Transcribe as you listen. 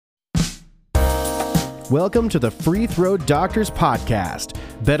Welcome to the Free Throw Doctors Podcast,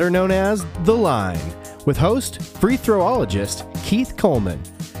 better known as The Line, with host, free throwologist Keith Coleman,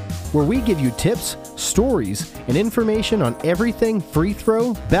 where we give you tips, stories, and information on everything free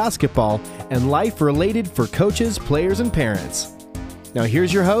throw, basketball, and life related for coaches, players, and parents. Now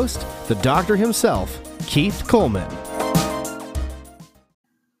here's your host, the doctor himself, Keith Coleman.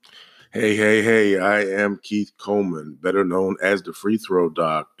 Hey, I am Keith Coleman, better known as the Free Throw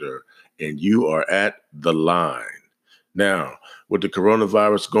Doctor, and you are at The Line. Now, with the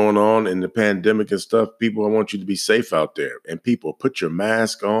coronavirus going on and the pandemic and stuff, people, I want you to be safe out there. And people, put your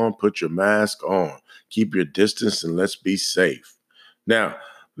mask on, Keep your distance, and let's be safe. Now,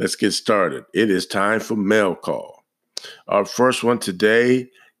 let's get started. It is time for mail call. Our first one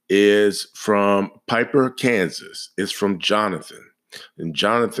today is from Piper, Kansas. It's from Jonathan. And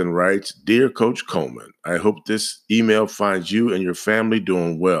Jonathan writes, "Dear Coach Coleman, I hope this email finds you and your family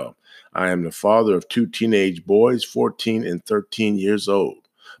doing well. I am the father of two teenage boys, 14 and 13 years old.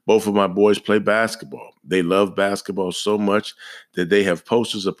 Both of my boys play basketball. They love basketball so much that they have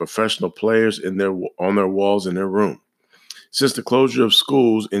posters of professional players on their walls in their room. Since the closure of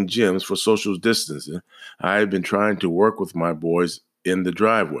schools and gyms for social distancing, I have been trying to work with my boys in the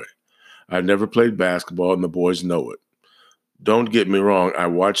driveway. I've never played basketball, and the boys know it. Don't get me wrong, I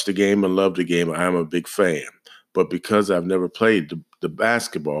watch the game and love the game. I am a big fan. But because I've never played the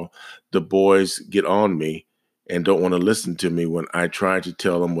basketball, the boys get on me and don't want to listen to me when I try to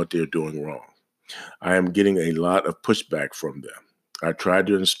tell them what they're doing wrong. I am getting a lot of pushback from them. I try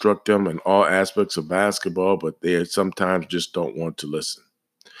to instruct them in all aspects of basketball, but they sometimes just don't want to listen.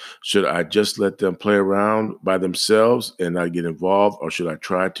 Should I just let them play around by themselves and not get involved, or should I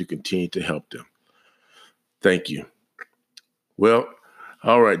try to continue to help them? Thank you." Well,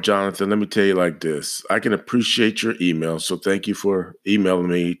 all right, Jonathan, let me tell you like this. I can appreciate your email, so thank you for emailing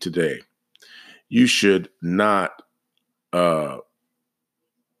me today. You should not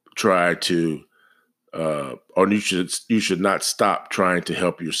try to, or you should not stop trying to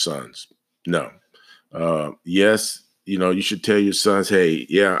help your sons. No. Yes, you should tell your sons, hey,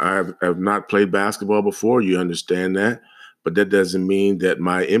 yeah, I have not played basketball before. You understand that, but that doesn't mean that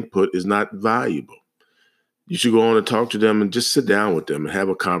my input is not valuable. You should go on and talk to them and just sit down with them and have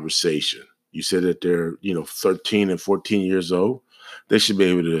a conversation. You said that they're, 13 and 14 years old. They should be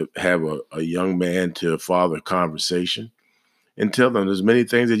able to have a young man to father conversation and tell them there's many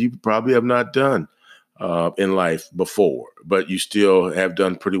things that you probably have not done in life before, but you still have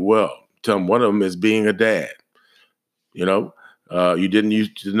done pretty well. Tell them one of them is being a dad. You didn't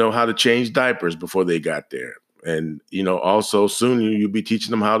used to know how to change diapers before they got there. And, also soon you'll be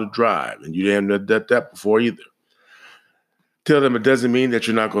teaching them how to drive, and you didn't have that before either. Tell them it doesn't mean that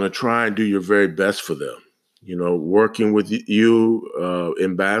you're not going to try and do your very best for them. Working with you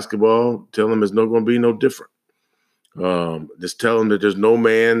in basketball, tell them it's not going to be no different. Just tell them that there's no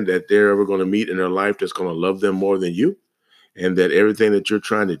man that they're ever going to meet in their life that's going to love them more than you, and that everything that you're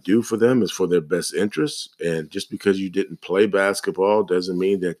trying to do for them is for their best interests. And just because you didn't play basketball doesn't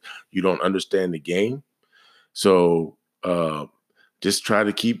mean that you don't understand the game. So just try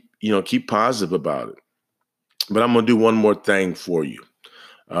to keep positive about it. But I'm going to do one more thing for you.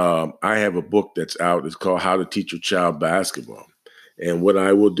 I have a book that's out. It's called How to Teach Your Child Basketball. And what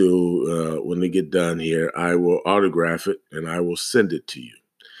I will do when they get done here, I will autograph it and I will send it to you.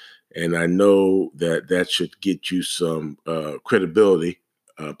 And I know that should get you some credibility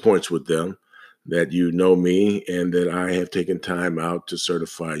points with them, that you know me and that I have taken time out to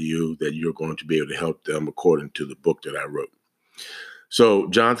certify you that you're going to be able to help them according to the book that I wrote. So,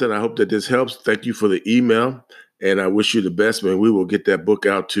 Jonathan, I hope that this helps. Thank you for the email, and I wish you the best, man. We will get that book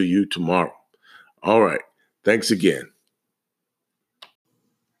out to you tomorrow. All right. Thanks again.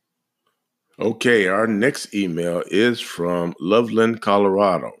 Okay, our next email is from Loveland,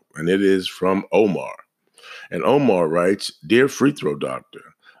 Colorado, and it is from Omar. And Omar writes, "Dear Free Throw Doctor,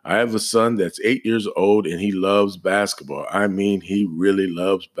 I have a son that's 8 years old and he loves basketball. I mean, he really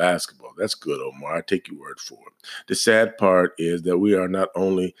loves basketball." That's good, Omar. I take your word for it. The sad part is that we are not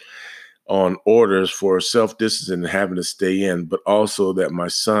only on orders for self-distancing and having to stay in, but also that my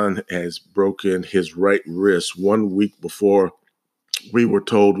son has broken his right wrist 1 week before we were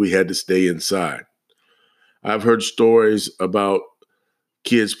told we had to stay inside. I've heard stories about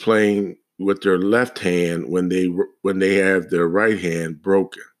kids playing with their left hand when they have their right hand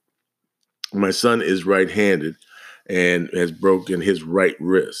broken. My son is right-handed and has broken his right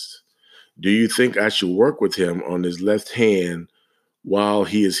wrist. Do you think I should work with him on his left hand while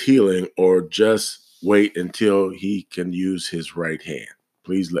he is healing, or just wait until he can use his right hand?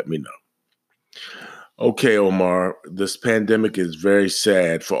 Please let me know. Okay, Omar, this pandemic is very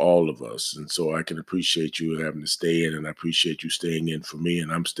sad for all of us. And so I can appreciate you having to stay in, and I appreciate you staying in for me,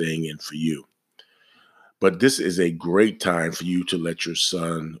 and I'm staying in for you. But this is a great time for you to let your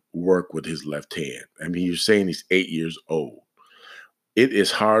son work with his left hand. I mean, you're saying he's 8 years old. It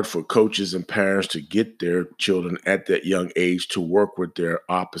is hard for coaches and parents to get their children at that young age to work with their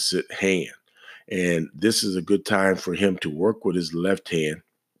opposite hand. And this is a good time for him to work with his left hand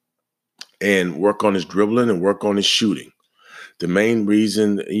and work on his dribbling and work on his shooting. The main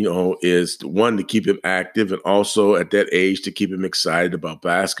reason, is one, to keep him active, and also at that age to keep him excited about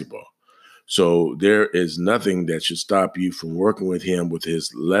basketball. So there is nothing that should stop you from working with him with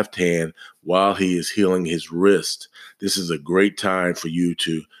his left hand while he is healing his wrist. This is a great time for you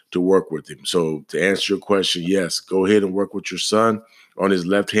to work with him. So to answer your question, yes, go ahead and work with your son on his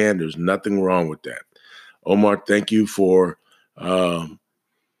left hand. There's nothing wrong with that. Omar, thank you for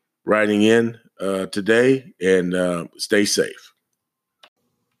writing in today, and stay safe.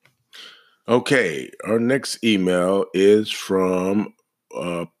 Okay, our next email is from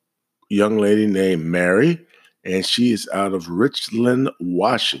a young lady named Mary, and she is out of Richland,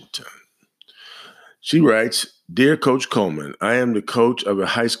 Washington. She writes, "Dear Coach Coleman, I am the coach of a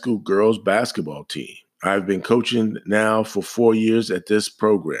high school girls basketball team. I've been coaching now for 4 years at this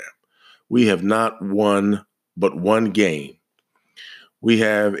program. We have not won but one game. We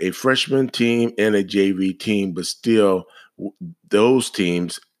have a freshman team and a JV team, but still those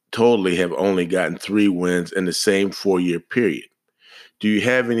teams totally have only gotten 3 wins in the same 4-year period. Do you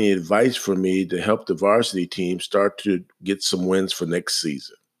have any advice for me to help the varsity team start to get some wins for next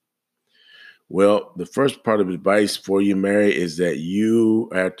season?" Well, the first part of advice for you, Mary, is that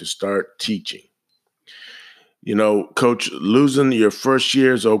you have to start teaching. Coach, losing your first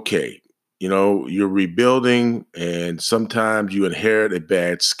year is okay. You're rebuilding, and sometimes you inherit a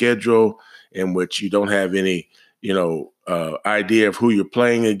bad schedule in which you don't have any, idea of who you're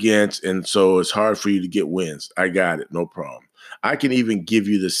playing against. And so it's hard for you to get wins. I got it. No problem. I can even give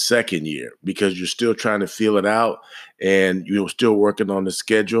you the second year because you're still trying to feel it out and you're still working on the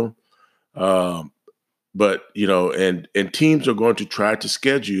schedule. But and teams are going to try to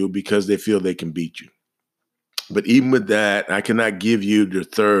schedule you because they feel they can beat you. But even with that, I cannot give you the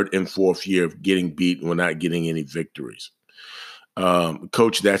third and fourth year of getting beat when not getting any victories.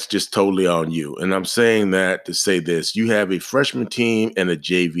 Coach, that's just totally on you. And I'm saying that to say this: you have a freshman team and a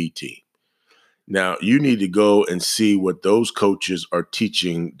JV team. Now, you need to go and see what those coaches are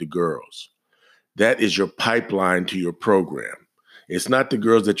teaching the girls. That is your pipeline to your program. It's not the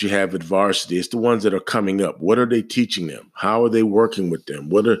girls that you have at varsity. It's the ones that are coming up. What are they teaching them? How are they working with them?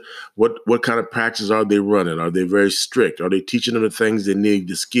 What kind of practices are they running? Are they very strict? Are they teaching them the things they need,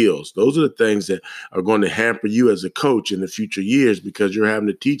 the skills? Those are the things that are going to hamper you as a coach in the future years because you're having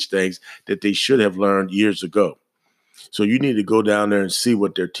to teach things that they should have learned years ago. So you need to go down there and see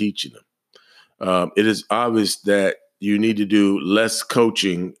what they're teaching them. It is obvious that you need to do less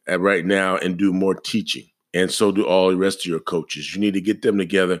coaching right now and do more teaching. And so do all the rest of your coaches. You need to get them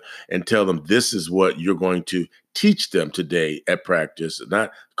together and tell them this is what you're going to teach them today at practice,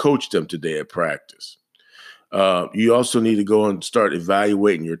 not coach them today at practice. You also need to go and start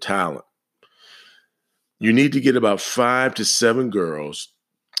evaluating your talent. You need to get about 5 to 7 girls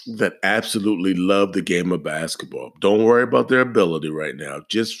that absolutely love the game of basketball. Don't worry about their ability right now.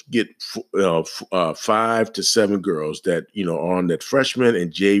 Just get 5 to 7 girls that are on that freshman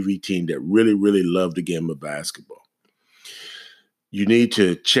and JV team that really, really love the game of basketball. You need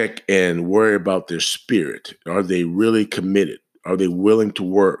to check and worry about their spirit. Are they really committed? Are they willing to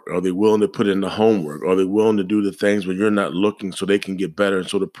work? Are they willing to put in the homework? Are they willing to do the things when you're not looking so they can get better and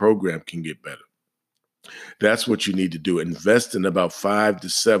so the program can get better? That's what you need to do. Invest in about 5 to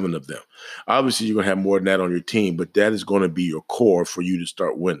 7 of them. Obviously, you're going to have more than that on your team, but that is going to be your core for you to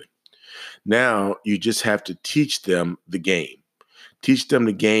start winning. Now, you just have to teach them the game. Teach them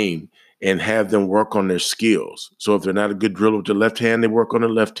the game and have them work on their skills. So if they're not a good dribbler with the left hand, they work on the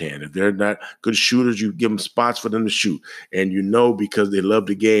left hand. If they're not good shooters, you give them spots for them to shoot. And because they love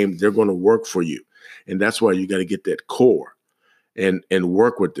the game, they're going to work for you. And that's why you got to get that core and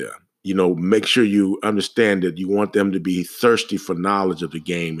work with them. Make sure you understand that you want them to be thirsty for knowledge of the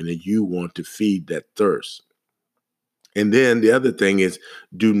game and that you want to feed that thirst. And then the other thing is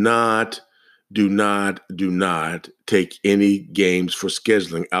do not take any games for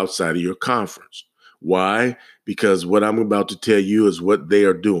scheduling outside of your conference. Why? Because what I'm about to tell you is what they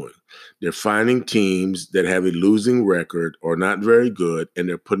are doing. They're finding teams that have a losing record or not very good, and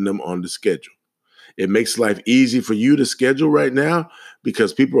they're putting them on the schedule. It makes life easy for you to schedule right now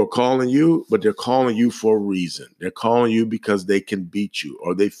because people are calling you, but they're calling you for a reason. They're calling you because they can beat you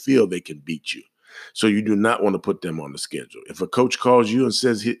or they feel they can beat you. So you do not want to put them on the schedule. If a coach calls you and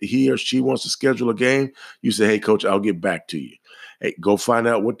says he or she wants to schedule a game, you say, hey, coach, I'll get back to you. Hey, go find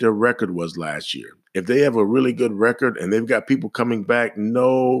out what their record was last year. If they have a really good record and they've got people coming back,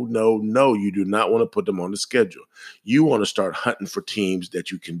 no, you do not want to put them on the schedule. You want to start hunting for teams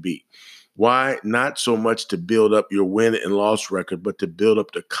that you can beat. Why? Not so much to build up your win and loss record, but to build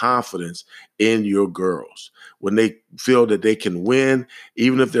up the confidence in your girls. When they feel that they can win,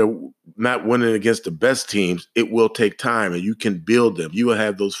 even if they're not winning against the best teams, it will take time and you can build them. You will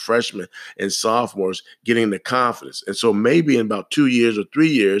have those freshmen and sophomores getting the confidence. And so maybe in about 2 years or 3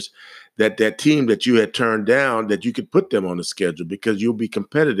 years, that team that you had turned down, that you could put them on the schedule because you'll be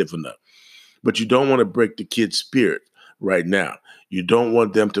competitive enough. But you don't want to break the kid's spirit right now. You don't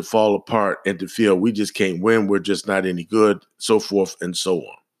want them to fall apart and to feel we just can't win, we're just not any good, so forth and so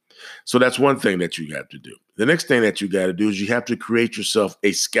on. So that's one thing that you have to do. The next thing that you got to do is you have to create yourself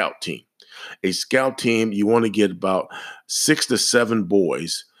a scout team. A scout team, you want to get about 6 to 7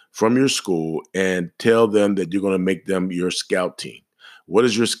 boys from your school and tell them that you're going to make them your scout team. What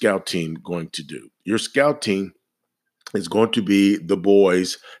is your scout team going to do? Your scout team is going to be the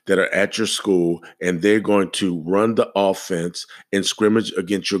boys that are at your school, and they're going to run the offense and scrimmage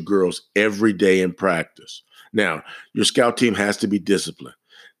against your girls every day in practice. Now, your scout team has to be disciplined.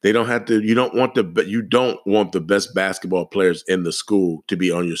 They don't have to, you don't want the best basketball players in the school to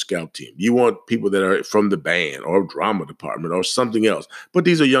be on your scout team. You want people that are from the band or drama department or something else. But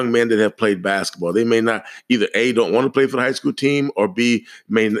these are young men that have played basketball. They may not either A, don't want to play for the high school team, or B,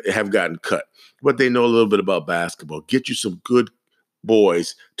 may have gotten cut. But they know a little bit about basketball. Get you some good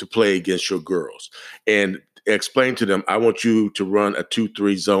boys to play against your girls and explain to them, I want you to run a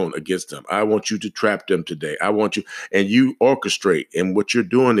 2-3 zone against them. I want you to trap them today. I want you, and you orchestrate. And what you're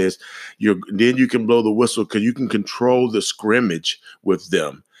doing is then you can blow the whistle because you can control the scrimmage with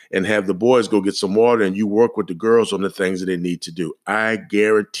them and have the boys go get some water and you work with the girls on the things that they need to do. I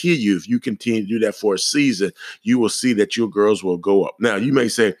guarantee you, if you continue to do that for a season, you will see that your girls will go up. Now, you may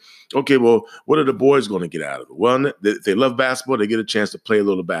say, okay, well, what are the boys going to get out of it? Well, they love basketball. They get a chance to play a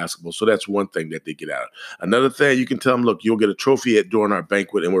little basketball. So that's one thing that they get out of it. Another thing, you can tell them, look, you'll get a trophy during our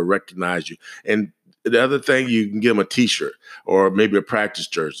banquet and we'll recognize you. And the other thing, you can give them a T-shirt or maybe a practice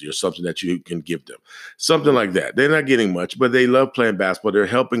jersey or something that you can give them. Something like that. They're not getting much, but they love playing basketball. They're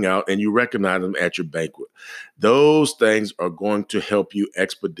helping out, and you recognize them at your banquet. Those things are going to help you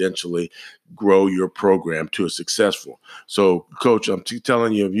exponentially grow your program to a successful. So, Coach, I'm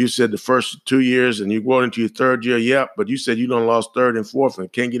telling you, if you said the first 2 years and you go into your third year, yeah, but you said you done lost third and fourth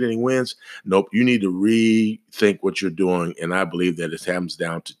and can't get any wins. Nope, you need to rethink what you're doing, and I believe that it comes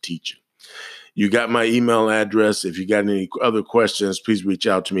down to teaching. You got my email address. If you got any other questions, please reach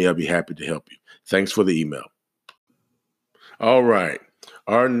out to me. I'll be happy to help you. Thanks for the email. All right.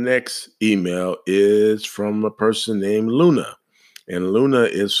 Our next email is from a person named Luna. And Luna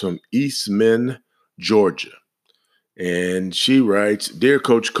is from Eastman, Georgia. And she writes, Dear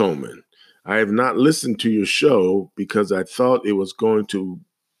Coach Coleman, I have not listened to your show because I thought it was going to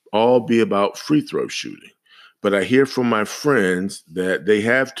all be about free throw shooting. But I hear from my friends that they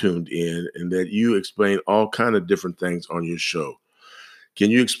have tuned in and that you explain all kind of different things on your show. Can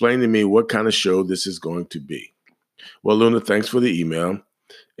you explain to me what kind of show this is going to be? Well, Luna, thanks for the email.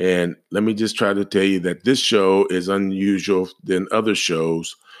 And let me just try to tell you that this show is unusual than other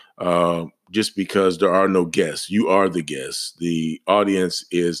shows just because there are no guests. You are the guests. The audience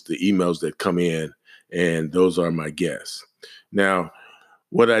is the emails that come in, and those are my guests. Now,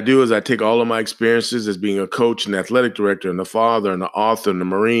 what I do is I take all of my experiences as being a coach and athletic director and a father and an author and a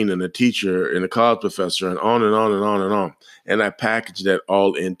Marine and a teacher and a college professor and on and on and on and on. And I package that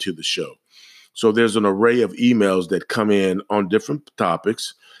all into the show. So there's an array of emails that come in on different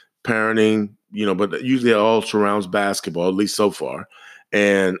topics, parenting, but usually it all surrounds basketball, at least so far.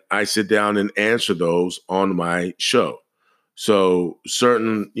 And I sit down and answer those on my show. So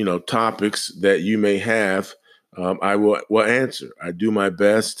certain, topics that you may have, I will answer. I do my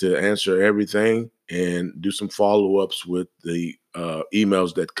best to answer everything and do some follow-ups with the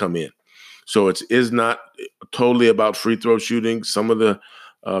emails that come in. So it is not totally about free throw shooting. Some of the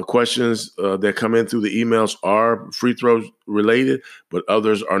questions that come in through the emails are free throw related, but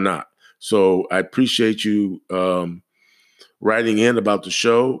others are not. So I appreciate you writing in about the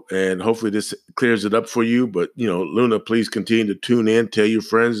show, and hopefully this clears it up for you. But, Luna, please continue to tune in, tell your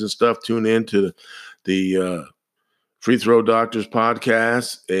friends and stuff, tune in to the Free Throw Doctors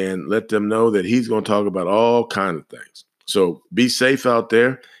podcast and let them know that he's going to talk about all kinds of things. So be safe out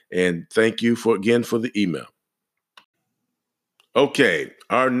there, and thank you for the email. Okay,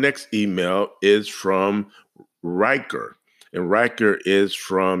 our next email is from Riker, And Riker is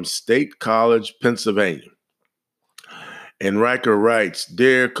from State College, Pennsylvania. And Riker writes,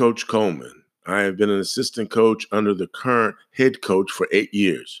 "Dear Coach Coleman, I have been an assistant coach under the current head coach for 8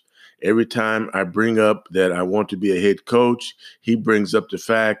 years. Every time I bring up that I want to be a head coach, he brings up the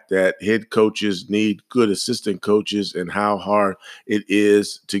fact that head coaches need good assistant coaches and how hard it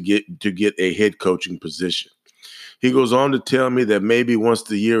is to get a head coaching position. He goes on to tell me that maybe once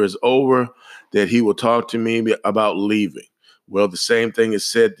the year is over, that he will talk to me about leaving. Well, the same thing is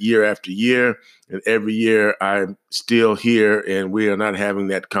said year after year, and every year I'm still here, and we are not having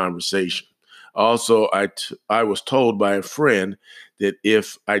that conversation. Also, I was told by a friend that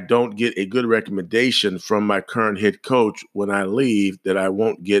if I don't get a good recommendation from my current head coach when I leave, that I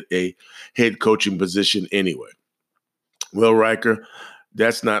won't get a head coaching position anyway." Well, Riker,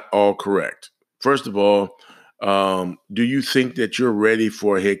 that's not all correct. First of all, do you think that you're ready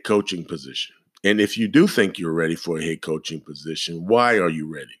for a head coaching position? And if you do think you're ready for a head coaching position, why are you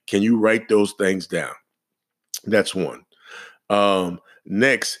ready? Can you write those things down? That's one.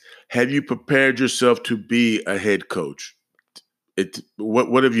 Next, have you prepared yourself to be a head coach?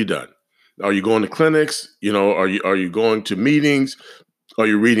 What have you done? Are you going to clinics? Are you going to meetings? Are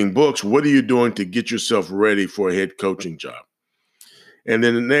you reading books? What are you doing to get yourself ready for a head coaching job? And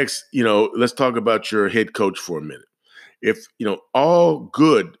then the next, let's talk about your head coach for a minute. If, all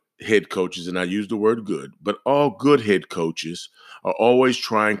good head coaches, and I use the word good, but all good head coaches are always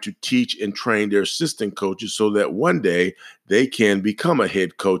trying to teach and train their assistant coaches so that one day they can become a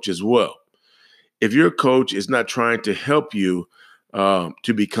head coach as well. If your coach is not trying to help you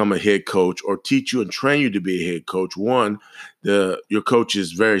to become a head coach or teach you and train you to be a head coach, one, your coach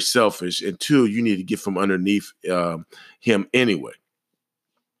is very selfish, and two, you need to get from underneath him anyway,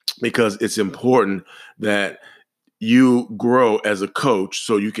 because it's important that you grow as a coach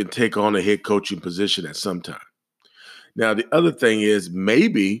so you can take on a head coaching position at some time. Now, the other thing is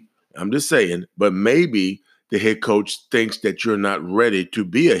maybe, I'm just saying, but maybe the head coach thinks that you're not ready to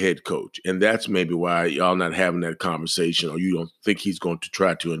be a head coach. And that's maybe why y'all not having that conversation, or you don't think he's going to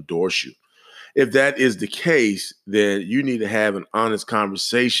try to endorse you. If that is the case, then you need to have an honest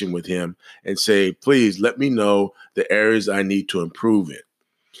conversation with him and say, please let me know the areas I need to improve in.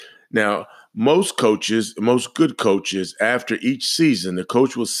 Now, most good coaches, after each season, the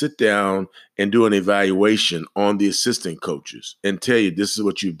coach will sit down and do an evaluation on the assistant coaches and tell you, this is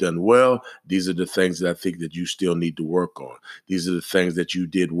what you've done well. These are the things that I think that you still need to work on. These are the things that you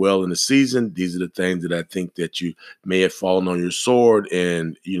did well in the season. These are the things that I think that you may have fallen on your sword.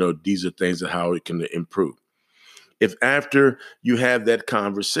 And, these are things that how it can improve. If after you have that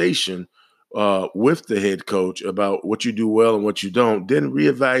conversation with the head coach about what you do well and what you don't, then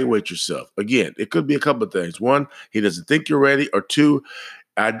reevaluate yourself. Again, it could be a couple of things. One, he doesn't think you're ready, or two,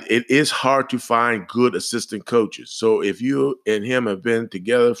 it is hard to find good assistant coaches. So if you and him have been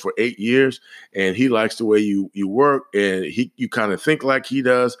together for 8 years and he likes the way you work and you kind of think like he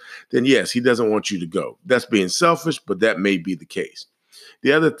does, then yes, he doesn't want you to go. That's being selfish, but that may be the case.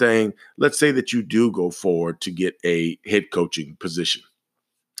 The other thing, let's say that you do go forward to get a head coaching position,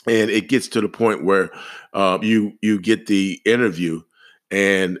 and it gets to the point where you get the interview,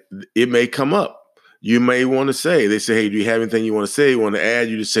 and it may come up. You may want to say, they say, hey, do you have anything you want to say? You want to add?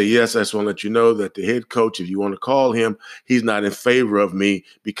 You just say, yes, I just want to let you know that the head coach, if you want to call him, he's not in favor of me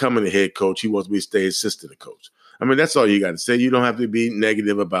becoming a head coach. He wants me to stay assistant coach. I mean, that's all you got to say. You don't have to be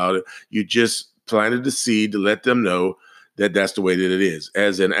negative about it. You just planted the seed to let them know that that's the way that it is.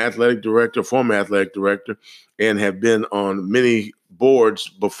 As an athletic director, former athletic director, and have been on many boards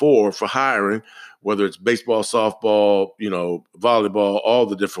before for hiring, whether it's baseball, softball, volleyball, all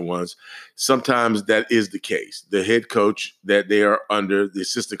the different ones, sometimes that is the case. The head coach that they are under, the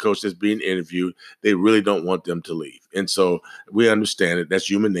assistant coach that's being interviewed, they really don't want them to leave. And so we understand it. That's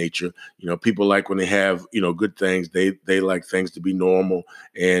human nature. People like when they have, good things, they like things to be normal.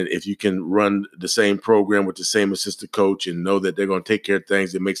 And if you can run the same program with the same assistant coach and know that they're going to take care of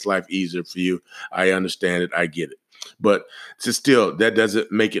things, it makes life easier for you. I understand it. I get it. But still, that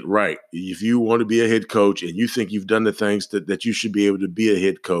doesn't make it right. If you want to be a head coach and you think you've done the things that you should be able to be a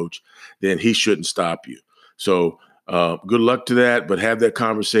head coach, then he shouldn't stop you. So good luck to that, but have that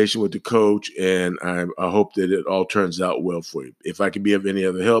conversation with the coach, and I hope that it all turns out well for you. If I can be of any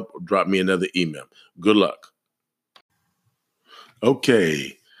other help, drop me another email. Good luck.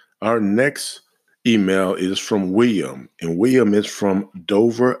 Okay, our next email is from William, and William is from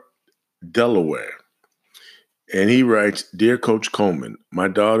Dover, Delaware. And he writes, Dear Coach Coleman, my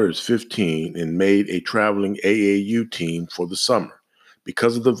daughter is 15 and made a traveling AAU team for the summer.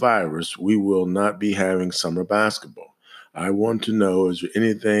 Because of the virus, we will not be having summer basketball. I want to know, is there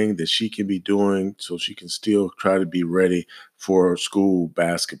anything that she can be doing so she can still try to be ready for school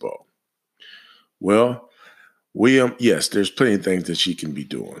basketball? Well, William, yes, there's plenty of things that she can be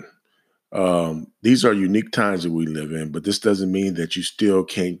doing. These are unique times that we live in, but this doesn't mean that you still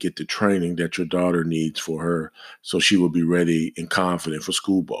can't get the training that your daughter needs for her so she will be ready and confident for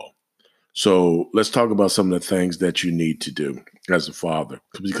school ball. So let's talk about some of the things that you need to do as a father,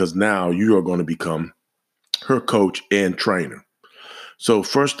 because now you are going to become her coach and trainer. So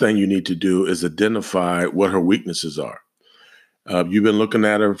first thing you need to do is identify what her weaknesses are. You've been looking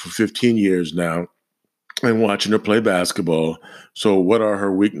at her for 15 years now and watching her play basketball. So what are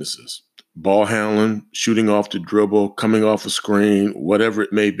her weaknesses? Ball handling, shooting off the dribble, coming off a screen, whatever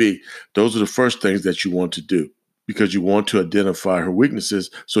it may be. Those are the first things that you want to do because you want to identify her weaknesses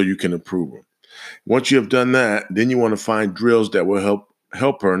so you can improve them. Once you have done that, then you want to find drills that will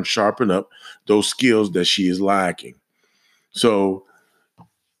help her and sharpen up those skills that she is lacking. So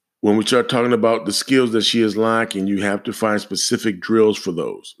when we start talking about the skills that she is lacking, you have to find specific drills for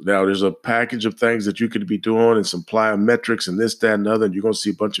those. Now, there's a package of things that you could be doing and some plyometrics and this, that, and other. And you're going to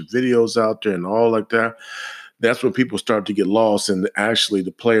see a bunch of videos out there and all like that. That's when people start to get lost. And actually,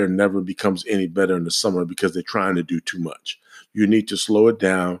 the player never becomes any better in the summer because they're trying to do too much. You need to slow it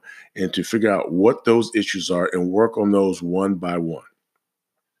down and to figure out what those issues are and work on those one by one.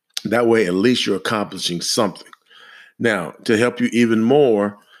 That way, at least you're accomplishing something. Now, to help you even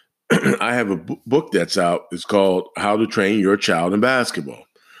more, I have a book that's out. It's called How to Train Your Child in Basketball.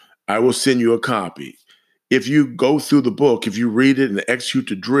 I will send you a copy. If you go through the book, if you read it and execute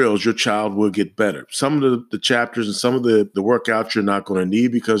the drills, your child will get better. Some of the chapters and some of the workouts you're not going to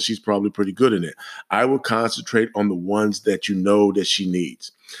need because she's probably pretty good in it. I will concentrate on the ones that you know that she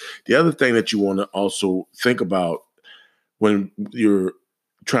needs. The other thing that you want to also think about when you're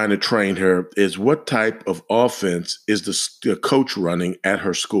trying to train her is what type of offense is the coach running at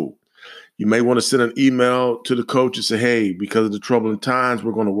her school. You may want to send an email to the coach and say, hey, because of the troubling times,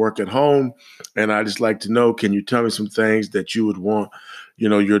 we're going to work at home. And I just like to know, can you tell me some things that you would want,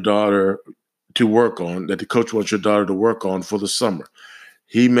 your daughter to work on, that the coach wants your daughter to work on for the summer?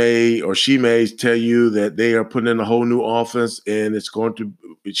 He may or she may tell you that they are putting in a whole new offense and she's going to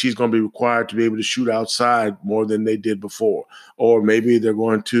be required to be able to shoot outside more than they did before. Or maybe they're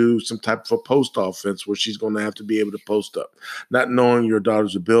going to some type of a post offense where she's going to have to be able to post up. Not knowing your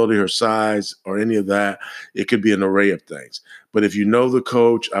daughter's ability, her size, or any of that, it could be an array of things. But if you know the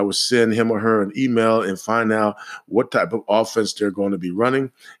coach, I would send him or her an email and find out what type of offense they're going to be running.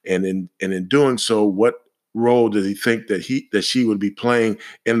 And in doing so, what role does he think that she would be playing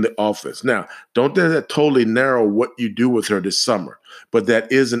in the offense? Now, don't let that totally narrow what you do with her this summer, but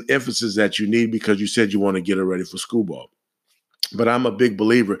that is an emphasis that you need because you said you want to get her ready for school ball. But I'm a big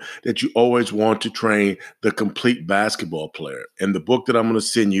believer that you always want to train the complete basketball player. And the book that I'm going to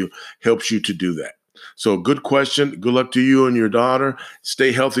send you helps you to do that. So good question. Good luck to you and your daughter.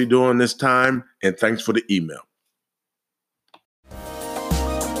 Stay healthy during this time. And thanks for the email.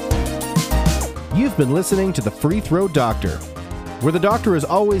 You've been listening to the Free Throw Doctor, where the doctor is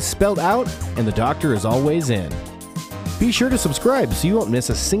always spelled out and the doctor is always in. Be sure to subscribe so you won't miss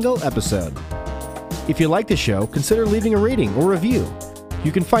a single episode. If you like the show, consider leaving a rating or review.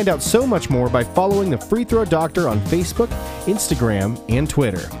 You can find out so much more by following the Free Throw Doctor on Facebook, Instagram, and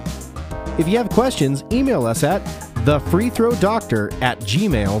Twitter. If you have questions, email us at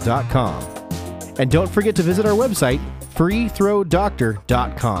thefreethrowdoctor@gmail.com. And don't forget to visit our website,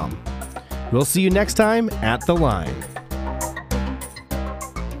 freethrowdoctor.com. We'll see you next time at the line.